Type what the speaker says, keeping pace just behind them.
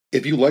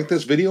If you like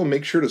this video,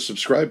 make sure to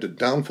subscribe to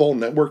Downfall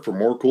Network for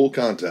more cool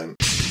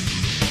content.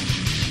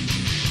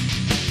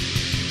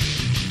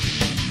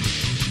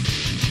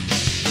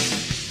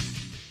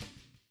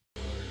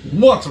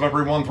 What's up,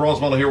 everyone? Thralls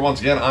here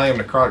once again. I am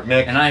Necrotic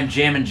Nick. And I'm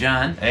Jammin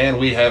John. And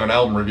we have an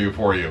album review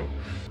for you.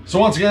 So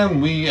once again,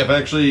 we have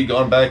actually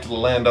gone back to the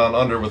land down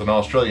under with an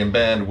Australian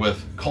band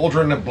with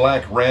Cauldron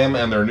Black Ram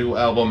and their new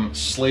album,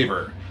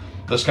 Slaver.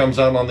 This comes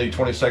out on the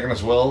 22nd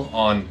as well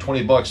on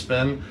 20 bucks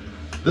spin.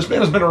 This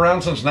band has been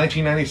around since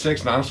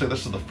 1996, and honestly,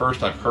 this is the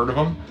first I've heard of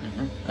them.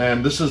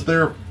 And this is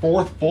their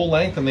fourth full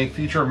length, and they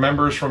feature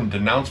members from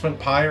Denouncement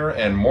Pyre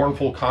and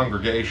Mournful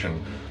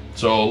Congregation.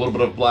 So a little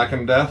bit of Black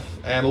and Death,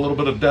 and a little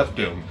bit of Death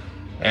Doom,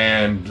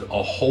 and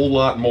a whole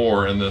lot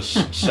more in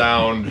this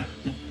sound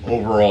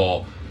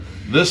overall.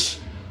 This,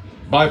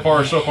 by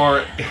far, so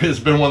far, has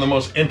been one of the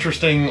most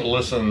interesting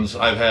listens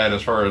I've had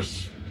as far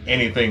as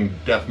anything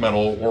death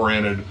metal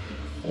oriented,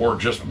 or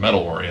just metal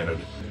oriented.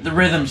 The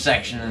rhythm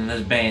section in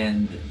this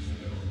band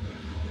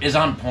is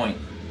on point.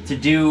 To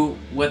do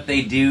what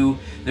they do,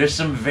 there's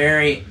some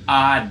very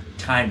odd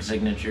time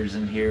signatures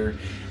in here,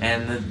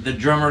 and the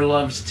drummer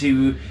loves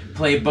to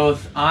play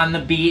both on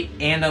the beat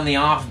and on the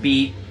off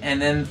beat,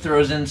 and then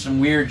throws in some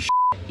weird shit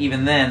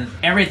even then.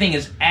 Everything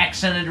is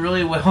accented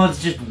really well.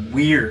 It's just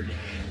weird.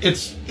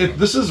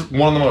 This is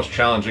one of the most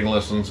challenging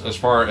listens as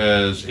far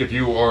as if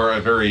you are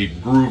a very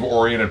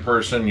groove-oriented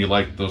person, you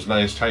like those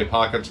nice tight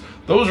pockets,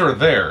 those are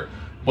there.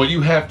 But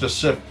you have to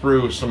sift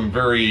through some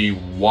very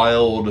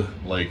wild,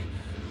 like,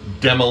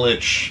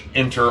 Demolich,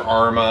 Inter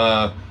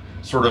Arma,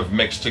 sort of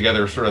mixed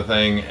together sort of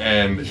thing,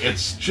 and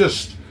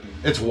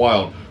it's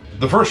wild.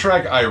 The first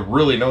track I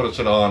really noticed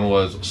it on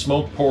was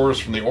Smoke Pours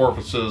from the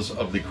Orifices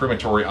of the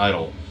Crematory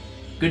Idol.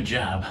 Good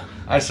job.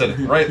 I said it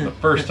right the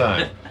first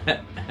time.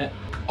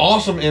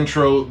 Awesome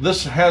intro.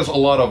 This has a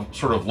lot of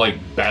sort of like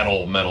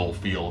battle metal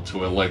feel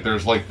to it. Like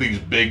there's like these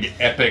big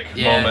epic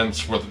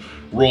moments with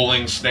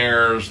rolling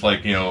snares,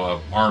 like, you know,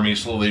 an army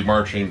slowly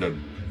marching to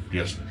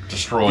just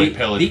destroy,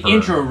 pillage. The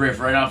intro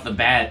riff right off the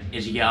bat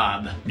is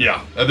Yob.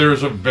 Yeah,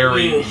 there's a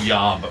very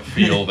Yob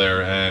feel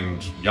there,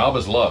 and Yob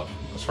is love,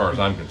 as far as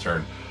I'm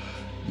concerned.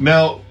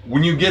 Now,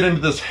 when you get into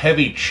this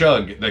heavy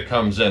chug that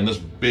comes in, this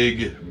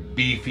big,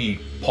 beefy,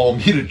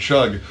 palm-muted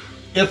chug,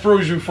 it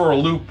throws you for a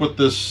loop with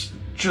this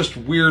just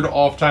weird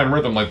off-time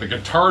rhythm. Like the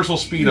guitars will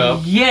speed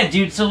up. Yeah,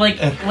 dude. So like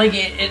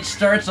it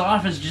starts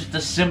off as just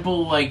a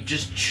simple, like,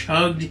 just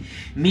chugged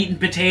meat and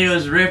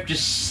potatoes riff,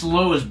 just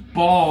slow as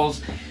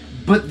balls.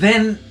 But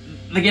then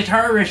the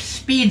guitar riff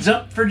speeds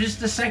up for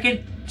just a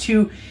second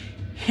to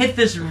hit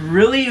this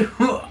really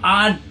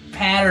odd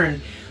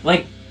pattern.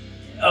 Like,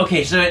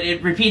 okay, so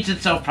it repeats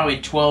itself probably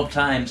 12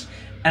 times,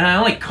 and I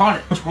only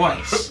caught it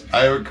twice.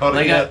 I haven't caught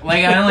it yet.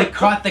 I only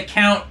caught the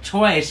count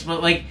twice,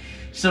 but like,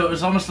 so it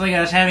was almost like I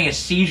was having a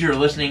seizure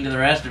listening to the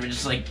rest of it,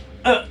 just like,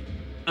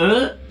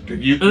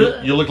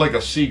 You look like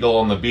a seagull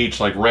on the beach,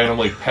 like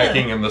randomly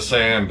pecking in the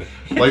sand.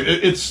 Like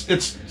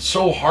it's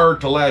so hard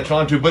to latch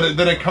onto, but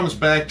then it comes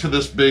back to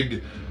this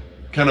big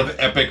kind of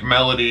epic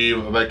melody,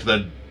 back to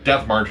the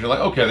death march. You're like,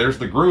 okay, there's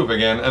the groove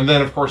again, and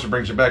then of course it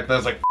brings you back.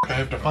 That's like, I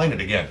have to find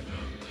it again.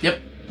 Yep.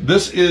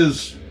 This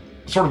is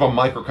sort of a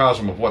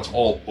microcosm of what's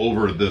all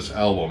over this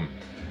album,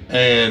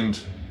 and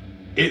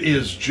it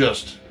is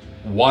just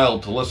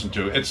wild to listen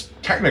to. It's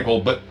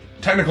technical, but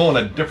technical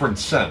in a different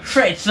sense.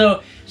 Right,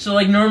 so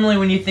like normally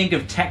when you think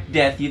of tech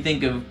death, you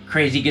think of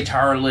crazy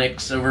guitar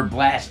licks over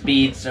blast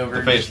beats, over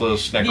the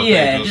faceless,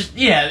 necrophages.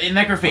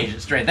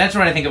 Necrophages, right. That's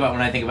what I think about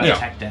when I think about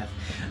tech death.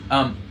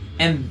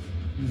 And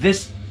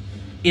this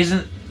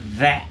isn't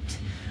that.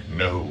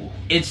 No.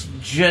 It's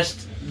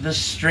just the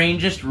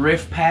strangest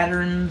riff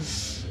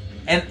patterns,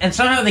 and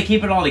somehow they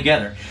keep it all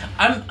together.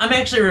 I'm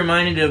actually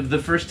reminded of the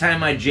first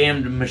time I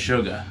jammed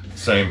Meshuggah.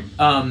 Same.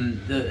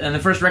 And the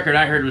first record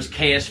I heard was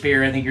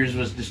Chaosphere. I think yours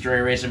was Destroy,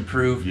 Erase,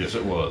 Improve. Yes,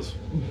 it was.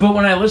 But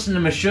when I listened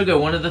to Meshuggah,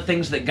 one of the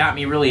things that got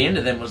me really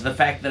into them was the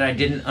fact that I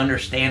didn't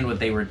understand what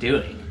they were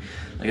doing.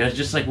 Like, I was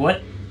just like,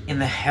 what in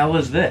the hell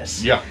is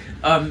this? Yeah.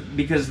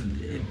 Because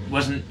it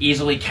wasn't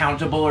easily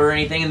countable or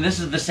anything, and this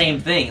is the same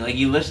thing. Like,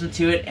 you listen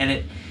to it,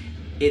 and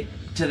it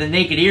to the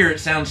naked ear, it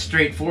sounds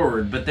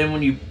straightforward, but then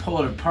when you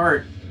pull it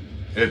apart,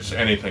 it's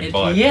anything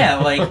but. Yeah,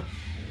 like,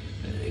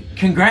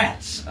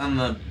 congrats on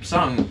the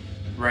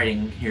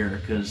songwriting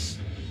here, because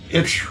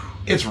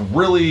it's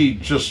really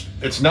just,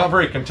 it's not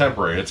very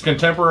contemporary. It's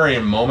contemporary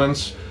in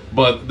moments,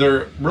 but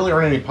there really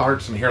aren't any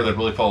parts in here that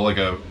really follow like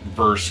a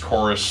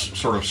verse-chorus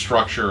sort of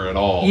structure at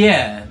all.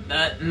 Yeah,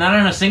 not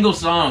on a single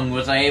song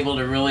was I able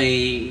to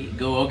really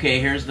go, okay,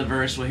 here's the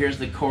verse, well, here's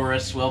the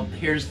chorus, well,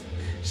 here's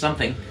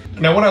something.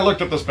 Now, when I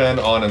looked at this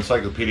band on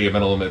Encyclopedia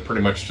Metal, it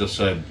pretty much just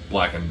said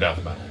black and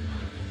death metal.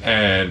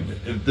 And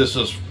this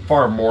is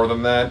far more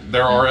than that.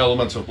 There are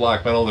elements of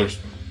black metal. There's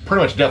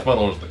pretty much death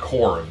metal is the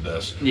core of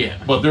this. Yeah.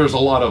 But there's a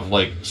lot of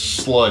like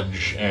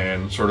sludge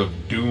and sort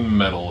of doom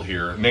metal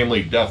here,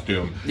 namely death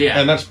doom. Yeah.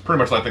 And that's pretty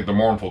much, I think, the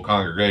Mournful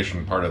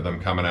Congregation part of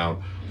them coming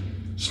out.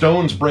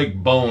 Stones Break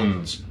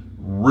Bones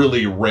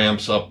really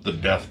ramps up the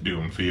death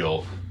doom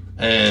feel.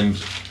 And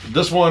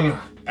this one,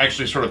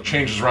 actually sort of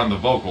changes around the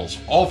vocals.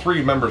 All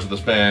three members of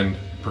this band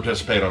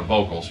participate on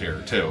vocals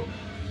here too.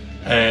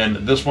 And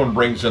this one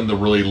brings in the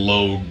really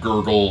low,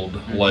 gurgled,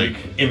 like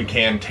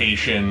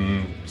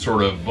incantation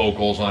sort of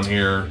vocals on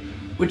here.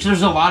 Which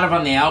there's a lot of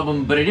on the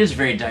album, but it is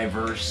very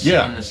diverse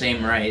in the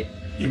same right.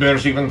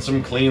 There's even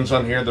some cleans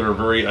on here that are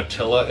very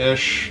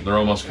Attila-ish. They're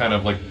almost kind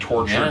of like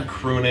tortured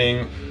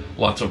crooning.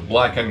 Lots of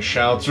blackened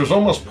shouts. There's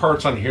almost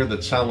parts on here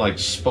that sound like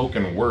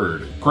spoken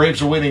word.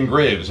 Graves Awaiting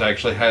Graves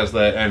actually has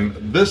that, and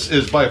this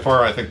is by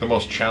far, I think, the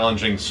most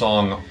challenging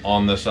song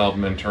on this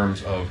album in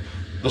terms of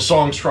the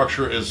song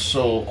structure is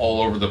so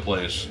all over the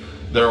place.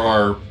 There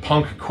are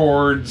punk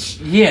chords.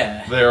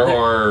 Yeah. There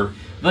are...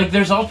 Like,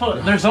 there's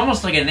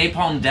almost like a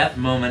Napalm Death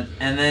moment,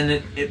 and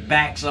then it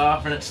backs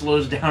off, and it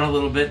slows down a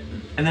little bit,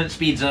 and then it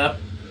speeds up,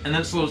 and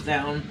then it slows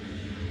down.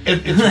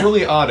 It's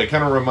really odd. It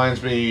kind of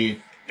reminds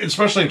me,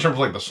 especially in terms of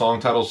like the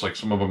song titles, like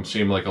some of them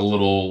seem like a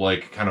little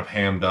like kind of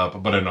hammed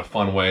up, but in a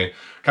fun way.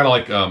 Kind of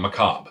like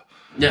Macabre.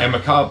 Yeah. And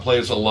Macabre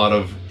plays a lot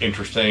of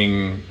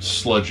interesting,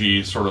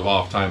 sludgy, sort of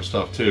off-time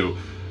stuff too.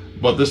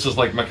 But this is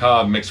like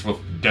Macabre mixed with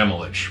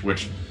Demolish,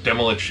 which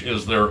Demolish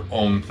is their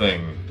own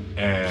thing.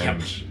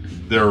 And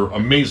they're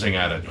amazing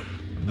at it.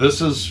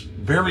 This is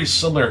very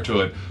similar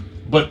to it,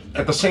 but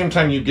at the same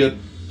time you get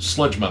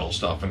sludge metal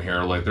stuff in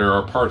here. Like there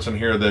are parts in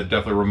here that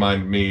definitely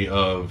remind me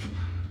of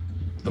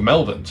the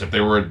Melvins, if they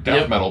were a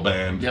death metal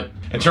band.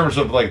 In terms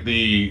of like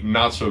the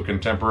not so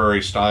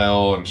contemporary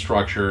style and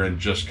structure and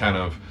just kind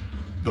of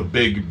the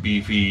big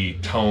beefy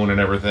tone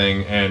and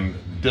everything and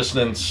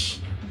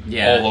dissonance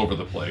all over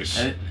the place.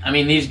 I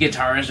mean, these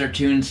guitars are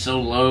tuned so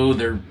low,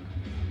 they're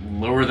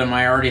lower than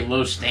my already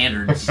low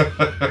standards.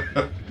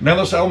 Now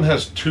this album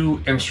has two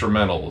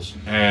instrumentals,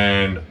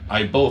 and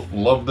I both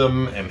love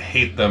them and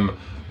hate them,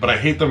 but I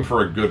hate them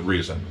for a good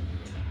reason.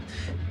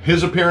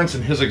 His Appearance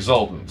and His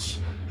Exultance.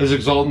 His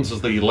Exultance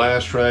is the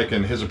last track,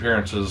 and His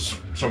Appearance is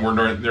somewhere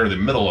near the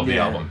middle of the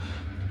album.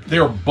 They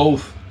are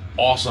both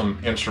awesome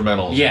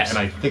instrumentals, and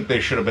I think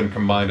they should have been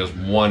combined as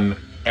one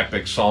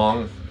epic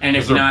song. And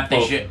if not,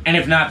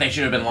 they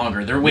should have been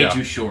longer. They're way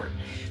too short.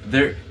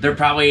 They're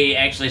probably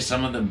actually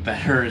some of the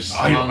better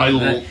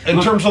songs.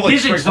 In terms of like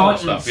straightforward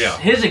stuff,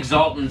 His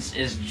Exultance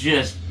is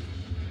just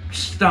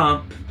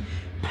stomp,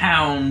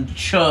 pound,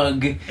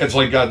 chug. It's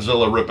like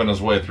Godzilla ripping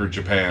his way through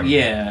Japan.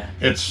 Yeah.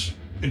 It's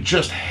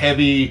just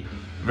heavy,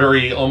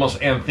 very almost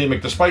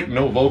anthemic. Despite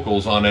no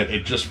vocals on it,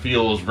 it just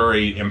feels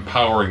very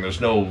empowering. There's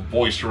no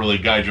voice to really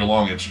guide you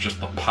along. It's just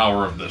the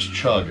power of this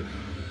chug.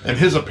 And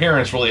His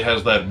Appearance really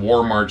has that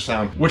War March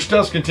sound, which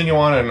does continue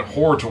on in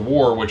Horror to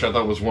War, which I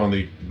thought was one of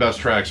the best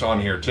tracks on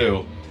here,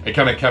 too. It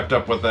kind of kept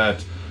up with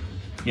that,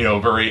 you know,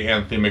 very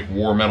anthemic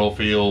war metal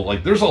feel.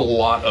 Like, there's a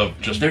lot of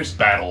just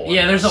battle.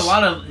 Yeah, there's a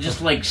lot of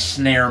just, like,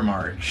 snare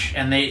march.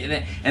 And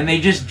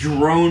they just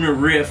drone a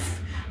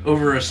riff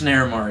over a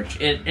snare march.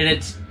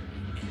 It's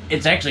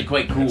actually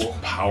quite cool. It's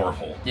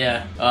powerful.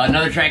 Yeah.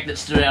 Another track that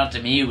stood out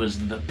to me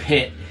was The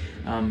Pit.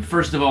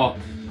 First of all,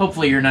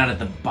 hopefully you're not at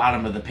the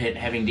bottom of the pit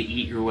having to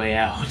eat your way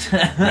out.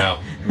 No.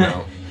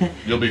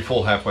 You'll be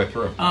full halfway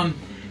through.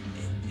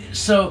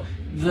 So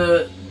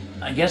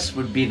I guess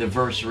would be the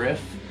verse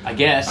riff. I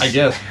guess.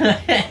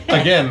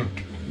 Again,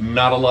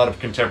 not a lot of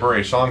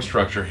contemporary song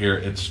structure here.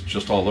 It's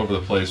just all over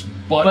the place.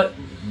 But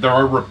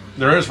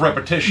there is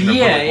repetition of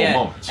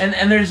critical moments.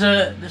 And there's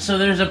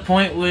a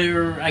point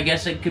where I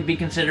guess it could be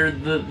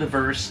considered the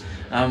verse,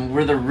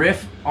 where the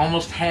riff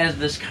almost has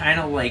this kind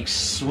of like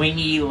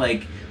swingy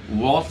like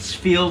waltz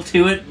feel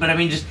to it. But I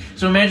mean,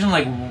 so imagine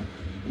like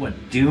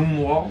what, Doom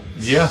waltz?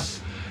 Yeah.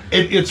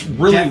 It's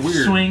really Death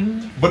weird.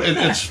 Swing. But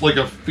it's like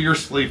a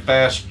fiercely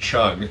fast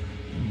chug,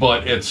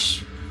 but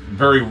it's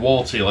very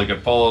waltzy. Like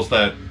it follows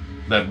that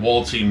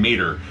waltzy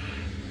meter.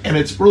 And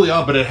it's really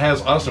odd, but it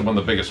has honestly one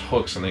of the biggest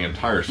hooks in the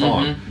entire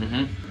song.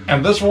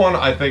 And this one,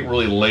 I think,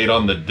 really laid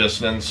on the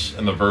dissonance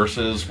in the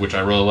verses, which I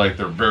really like.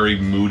 They're very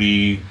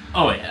moody.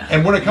 Oh, yeah.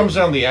 And when it comes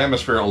down to the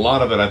atmosphere, a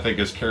lot of it, I think,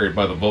 is carried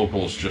by the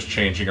vocals just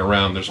changing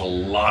around. There's a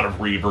lot of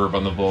reverb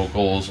on the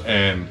vocals,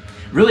 and...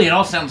 Really, it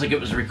all sounds like it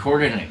was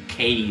recorded in a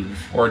cave.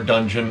 Or a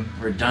dungeon.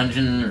 Or a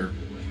dungeon,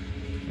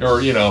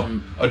 or you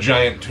know, a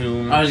giant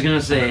tomb. I was going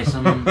to say,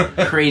 some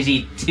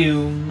crazy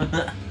tomb.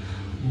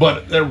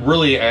 But it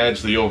really adds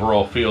to the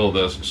overall feel of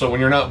this. So when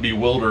you're not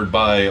bewildered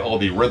by all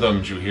the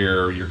rhythms you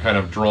hear, you're kind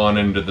of drawn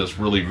into this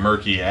really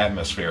murky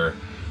atmosphere.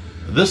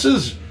 This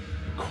is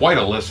quite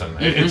a listen.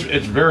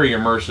 It's very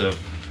immersive.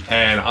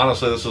 And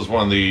honestly, this is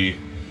one of the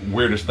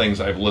weirdest things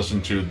I've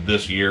listened to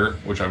this year,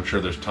 which I'm sure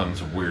there's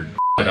tons of weird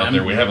out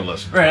there we haven't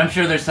listened to. Right, I'm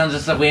sure there's tons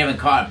of stuff we haven't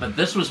caught, but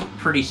this was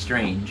pretty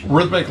strange.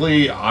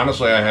 Rhythmically,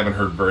 honestly, I haven't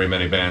heard very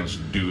many bands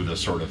do this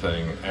sort of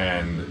thing,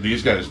 and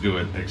these guys do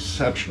it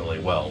exceptionally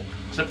well.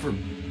 Except for,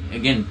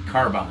 again,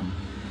 Car Bomb.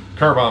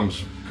 Car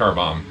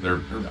Bomb.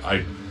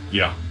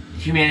 Yeah.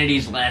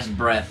 Humanity's last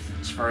breath,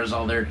 as far as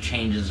all their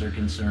changes are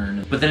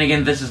concerned. But then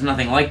again, this is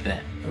nothing like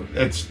that.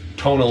 It's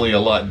tonally a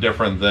lot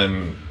different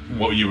than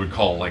what you would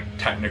call like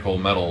technical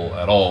metal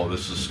at all.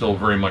 This is still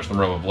very much in the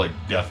realm of like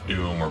Death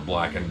Doom or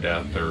Blackened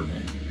Death or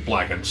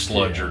Blackened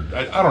Sludge or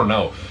I don't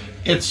know.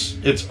 it's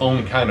its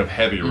own kind of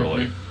heavy,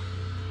 really.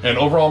 And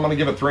overall, I'm going to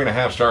give it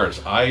 3.5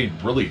 stars. I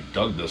really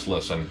dug this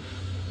listen.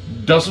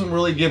 Doesn't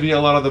really give you a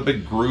lot of the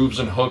big grooves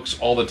and hooks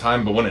all the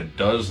time, but when it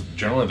does,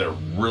 generally they're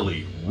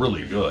really,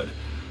 really good.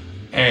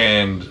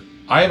 And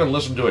I haven't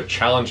listened to a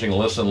challenging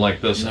listen like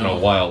this in a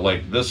while.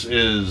 Like, this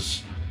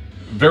is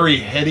very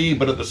heady,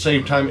 but at the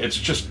same time, it's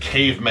just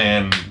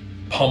caveman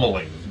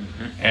pummeling.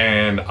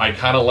 And I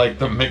kind of like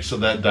the mix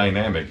of that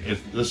dynamic.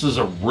 This is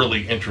a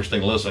really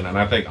interesting listen, and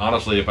I think,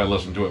 honestly, if I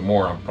listen to it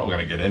more, I'm probably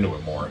going to get into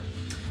it more.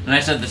 And I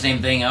said the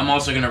same thing. I'm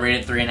also going to rate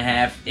it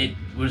 3.5. It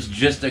was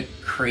just a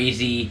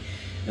crazy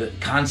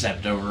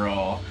concept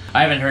overall.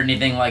 I haven't heard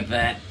anything like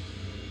that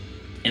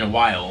in a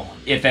while,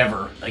 if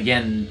ever.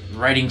 Again,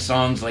 writing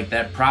songs like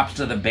that, props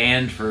to the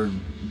band for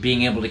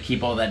being able to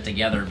keep all that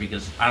together,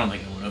 because I don't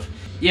think I would have.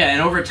 Yeah,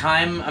 and over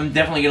time, I'm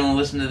definitely going to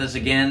listen to this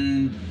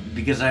again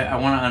because I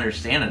want to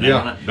understand it.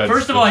 Yeah,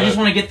 first of all, I just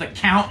want to get the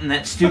count in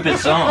that stupid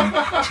song.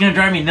 It's going to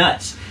drive me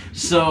nuts.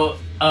 So,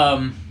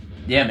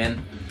 yeah,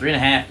 man,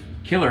 3.5.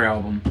 Killer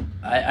album.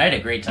 I had a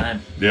great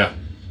time. Yeah.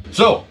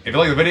 So, if you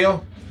like the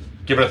video,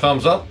 give it a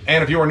thumbs up.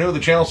 And if you are new to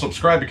the channel,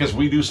 subscribe, because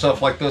we do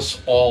stuff like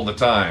this all the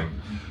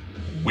time.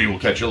 We will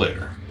catch you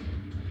later.